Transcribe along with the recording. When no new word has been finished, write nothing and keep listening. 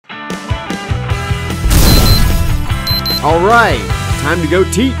All right, time to go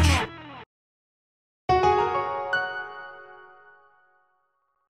teach.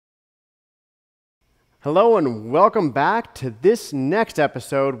 Hello and welcome back to this next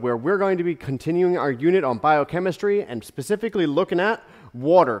episode where we're going to be continuing our unit on biochemistry and specifically looking at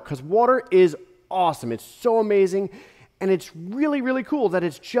water, because water is awesome. It's so amazing, and it's really, really cool that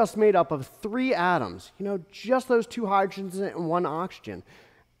it's just made up of 3 atoms. You know, just those 2 hydrogens and 1 oxygen.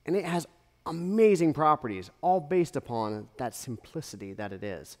 And it has amazing properties, all based upon that simplicity that it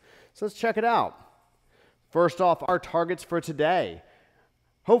is. So let's check it out. First off, our targets for today.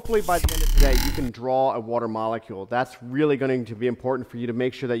 Hopefully by the end of today, you can draw a water molecule. That's really going to be important for you to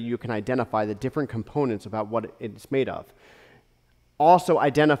make sure that you can identify the different components about what it's made of. Also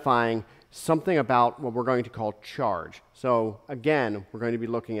identifying something about what we're going to call charge. So again, we're going to be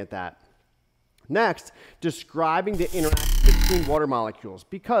looking at that. Next, describing the interaction between water molecules,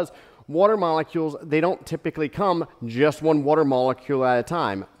 because water molecules, they don't typically come just one water molecule at a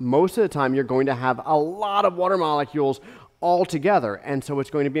time. Most of the time, you're going to have a lot of water molecules all together, and so it's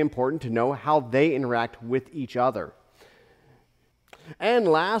going to be important to know how they interact with each other. And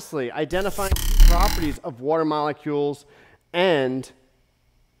lastly, identifying key properties of water molecules and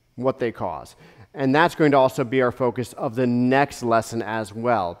what they cause. And that's going to also be our focus of the next lesson as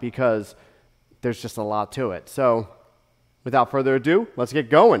well, because there's just a lot to it. So without further ado, let's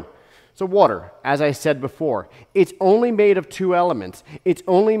get going. So water, as I said before, it's only made of 2 elements. It's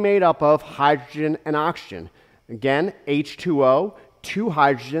only made up of hydrogen and oxygen. Again, H2O, 2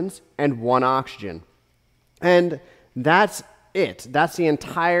 hydrogens, and 1 oxygen. And that's it. That's the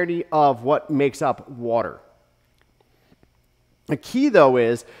entirety of what makes up water. The key, though,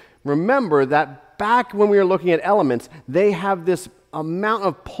 is remember that back when we were looking at elements, they have this amount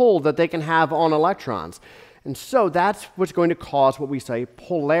of pull that they can have on electrons. And so that's what's going to cause what we say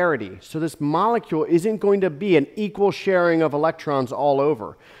polarity. So this molecule isn't going to be an equal sharing of electrons all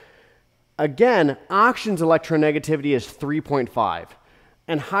over. Again, oxygen's electronegativity is 3.5,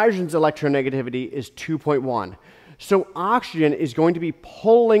 and hydrogen's electronegativity is 2.1. So oxygen is going to be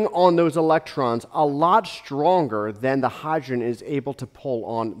pulling on those electrons a lot stronger than the hydrogen is able to pull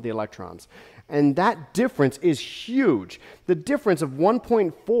on the electrons. And that difference is huge. The difference of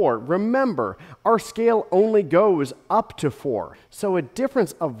 1.4, remember, our scale only goes up to 4. So a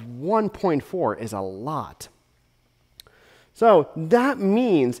difference of 1.4 is a lot. So that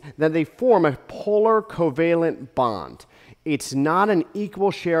means that they form a polar covalent bond. It's not an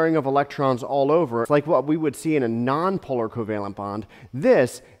equal sharing of electrons all over. It's like what we would see in a non-polar covalent bond.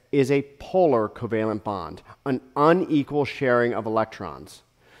 This is a polar covalent bond, an unequal sharing of electrons.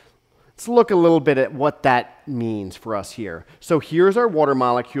 Let's look a little bit at what that means for us here. So here's our water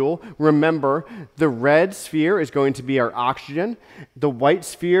molecule. Remember, the red sphere is going to be our oxygen. The white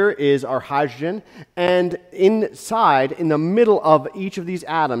sphere is our hydrogen. And inside, in the middle of each of these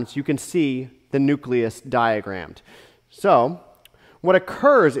atoms, you can see the nucleus diagrammed. So what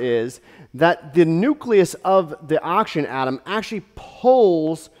occurs is that the nucleus of the oxygen atom actually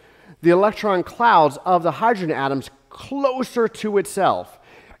pulls the electron clouds of the hydrogen atoms closer to itself.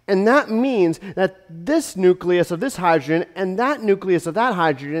 And that means that this nucleus of this hydrogen and that nucleus of that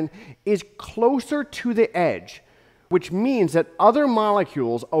hydrogen is closer to the edge, which means that other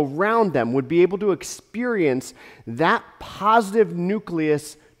molecules around them would be able to experience that positive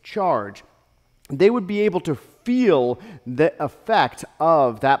nucleus charge. They would be able to feel the effect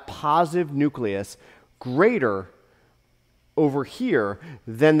of that positive nucleus greater over here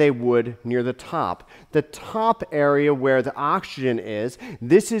than they would near the top. The top area where the oxygen is,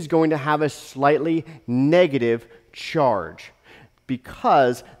 this is going to have a slightly negative charge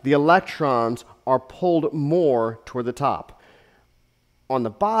because the electrons are pulled more toward the top. On the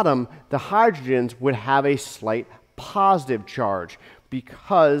bottom, the hydrogens would have a slight positive charge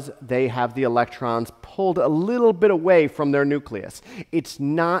because they have the electrons pulled a little bit away from their nucleus. It's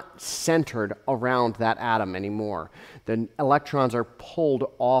not centered around that atom anymore. The electrons are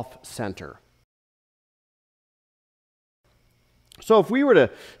pulled off center. So if we were to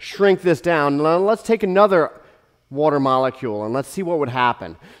shrink this down, let's take another water molecule and let's see what would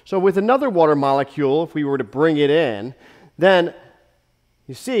happen. So with another water molecule, if we were to bring it in, then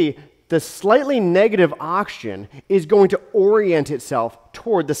you see the slightly negative oxygen is going to orient itself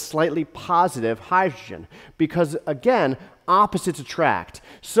toward the slightly positive hydrogen because, again, opposites attract.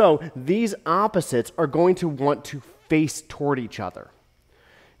 So these opposites are going to want to face toward each other.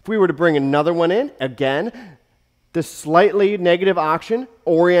 If we were to bring another one in, again, the slightly negative oxygen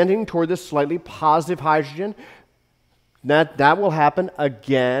orienting toward the slightly positive hydrogen, that will happen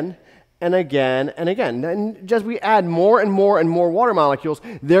again and again and again. And as we add more and more and more water molecules,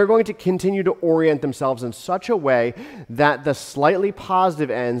 they're going to continue to orient themselves in such a way that the slightly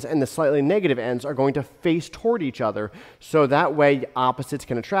positive ends and the slightly negative ends are going to face toward each other, so that way opposites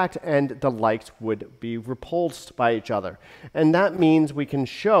can attract and the likes would be repulsed by each other. And that means we can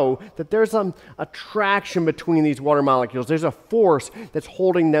show that there's some attraction between these water molecules. There's a force that's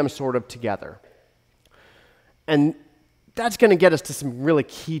holding them sort of together. And that's going to get us to some really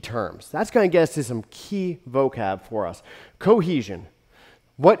key terms. That's going to get us to some key vocab for us. Cohesion.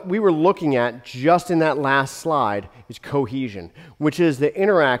 What we were looking at just in that last slide is cohesion, which is the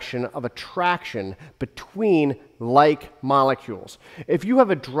interaction of attraction between like molecules. If you have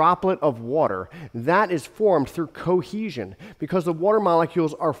a droplet of water, that is formed through cohesion because the water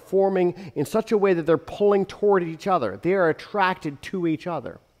molecules are forming in such a way that they're pulling toward each other. They are attracted to each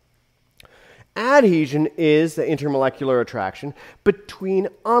other. Adhesion is the intermolecular attraction between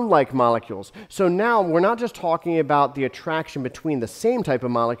unlike molecules. So now we're not just talking about the attraction between the same type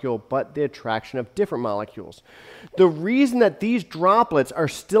of molecule, but the attraction of different molecules. The reason that these droplets are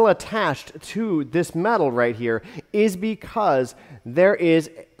still attached to this metal right here is because there is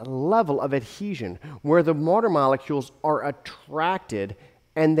a level of adhesion where the water molecules are attracted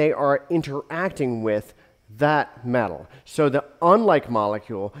and they are interacting with that metal. So the unlike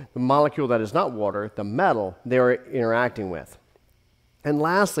molecule, the molecule that is not water, the metal, they're interacting with. And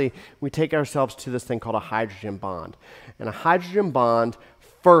lastly, we take ourselves to this thing called a hydrogen bond. And a hydrogen bond,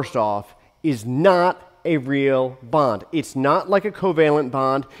 first off, is not a real bond. It's not like a covalent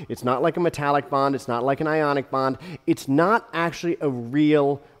bond. It's not like a metallic bond. It's not like an ionic bond. It's not actually a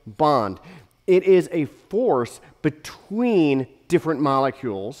real bond. It is a force between different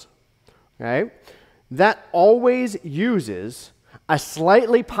molecules, right? That always uses a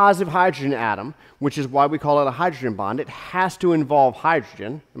slightly positive hydrogen atom, which is why we call it a hydrogen bond. It has to involve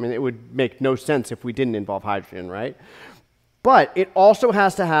hydrogen. I mean, it would make no sense if we didn't involve hydrogen, right? But it also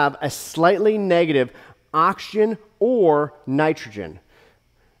has to have a slightly negative oxygen or nitrogen.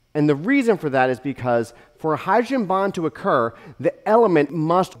 And the reason for that is because for a hydrogen bond to occur, the element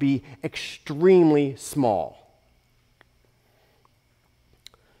must be extremely small.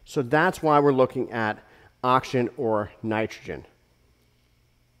 So that's why we're looking at oxygen or nitrogen.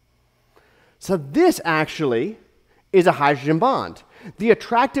 So this actually is a hydrogen bond. The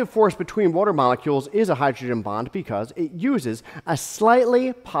attractive force between water molecules is a hydrogen bond because it uses a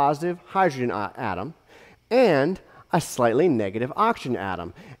slightly positive hydrogen atom and a slightly negative oxygen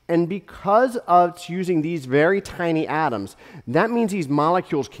atom. And because of it's using these very tiny atoms, that means these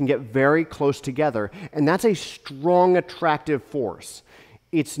molecules can get very close together, and that's a strong attractive force.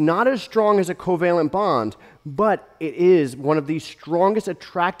 It's not as strong as a covalent bond, but it is one of the strongest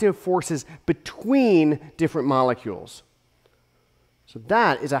attractive forces between different molecules. So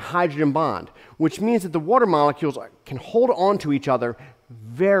that is a hydrogen bond, which means that the water molecules can hold on to each other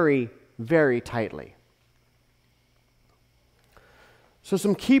very, very tightly. So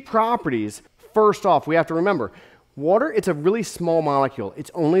some key properties. First off, we have to remember, water, it's a really small molecule.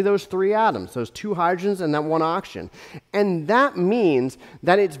 It's only those three atoms, those two hydrogens and that one oxygen. And that means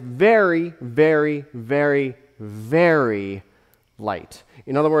that it's very, very, very, very light.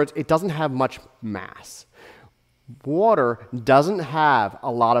 In other words, it doesn't have much mass. Water doesn't have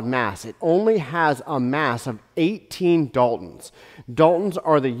a lot of mass. It only has a mass of 18 daltons. Daltons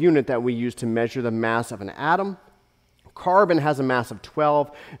are the unit that we use to measure the mass of an atom. Carbon has a mass of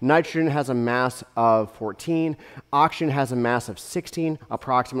 12, nitrogen has a mass of 14, oxygen has a mass of 16,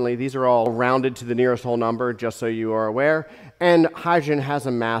 approximately. These are all rounded to the nearest whole number, just so you are aware. And hydrogen has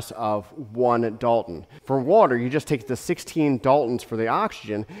a mass of 1 dalton. For water, you just take the 16 daltons for the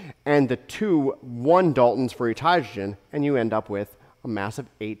oxygen and the 1 daltons for each hydrogen, and you end up with a mass of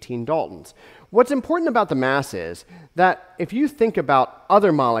 18 daltons. What's important about the mass is that if you think about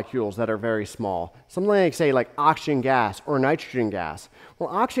other molecules that are very small, something like, say, like oxygen gas or nitrogen gas, well,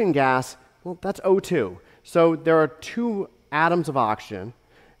 oxygen gas, well, that's O2. So there are 2 atoms of oxygen,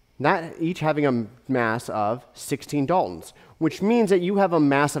 each having a mass of 16 daltons, which means that you have a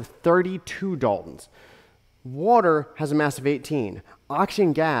mass of 32 daltons. Water has a mass of 18.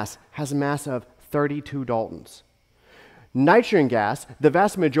 Oxygen gas has a mass of 32 daltons. Nitrogen gas, the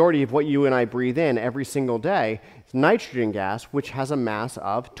vast majority of what you and I breathe in every single day, is nitrogen gas, which has a mass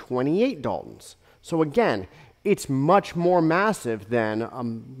of 28 daltons. So again, it's much more massive than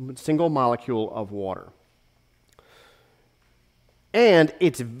a single molecule of water. And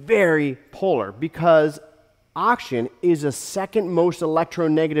it's very polar because oxygen is the second most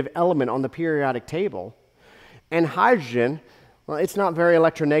electronegative element on the periodic table. And hydrogen, well, it's not very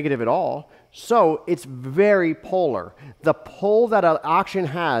electronegative at all. So it's very polar. The pull that an oxygen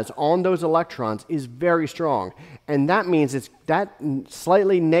has on those electrons is very strong. And that means it's that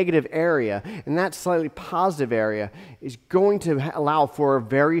slightly negative area and that slightly positive area is going to allow for a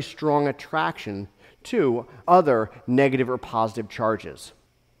very strong attraction to other negative or positive charges.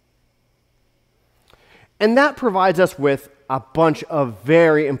 And that provides us with a bunch of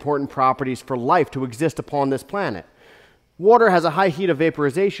very important properties for life to exist upon this planet. Water has a high heat of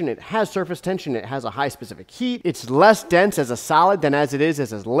vaporization, it has surface tension, it has a high specific heat, it's less dense as a solid than as it is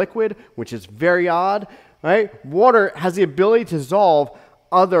as a liquid, which is very odd, right? Water has the ability to dissolve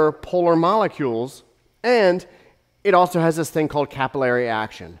other polar molecules, and it also has this thing called capillary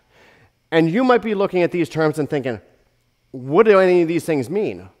action. And you might be looking at these terms and thinking, what do any of these things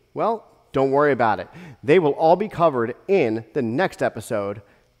mean? Well, don't worry about it. They will all be covered in the next episode.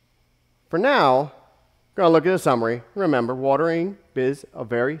 For now, we're going to look at a summary. Remember, water is a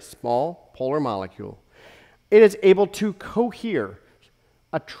very small polar molecule. It is able to cohere,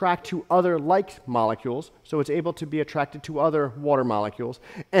 attract to other like molecules, so it's able to be attracted to other water molecules,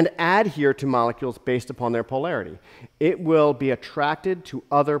 and adhere to molecules based upon their polarity. It will be attracted to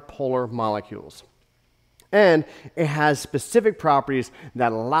other polar molecules. And it has specific properties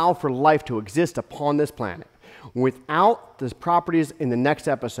that allow for life to exist upon this planet. Without these properties in the next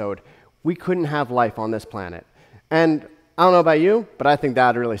episode, we couldn't have life on this planet. And I don't know about you, but I think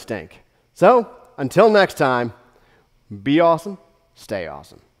that'd really stink. So, until next time, be awesome, stay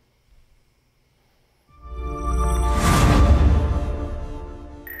awesome.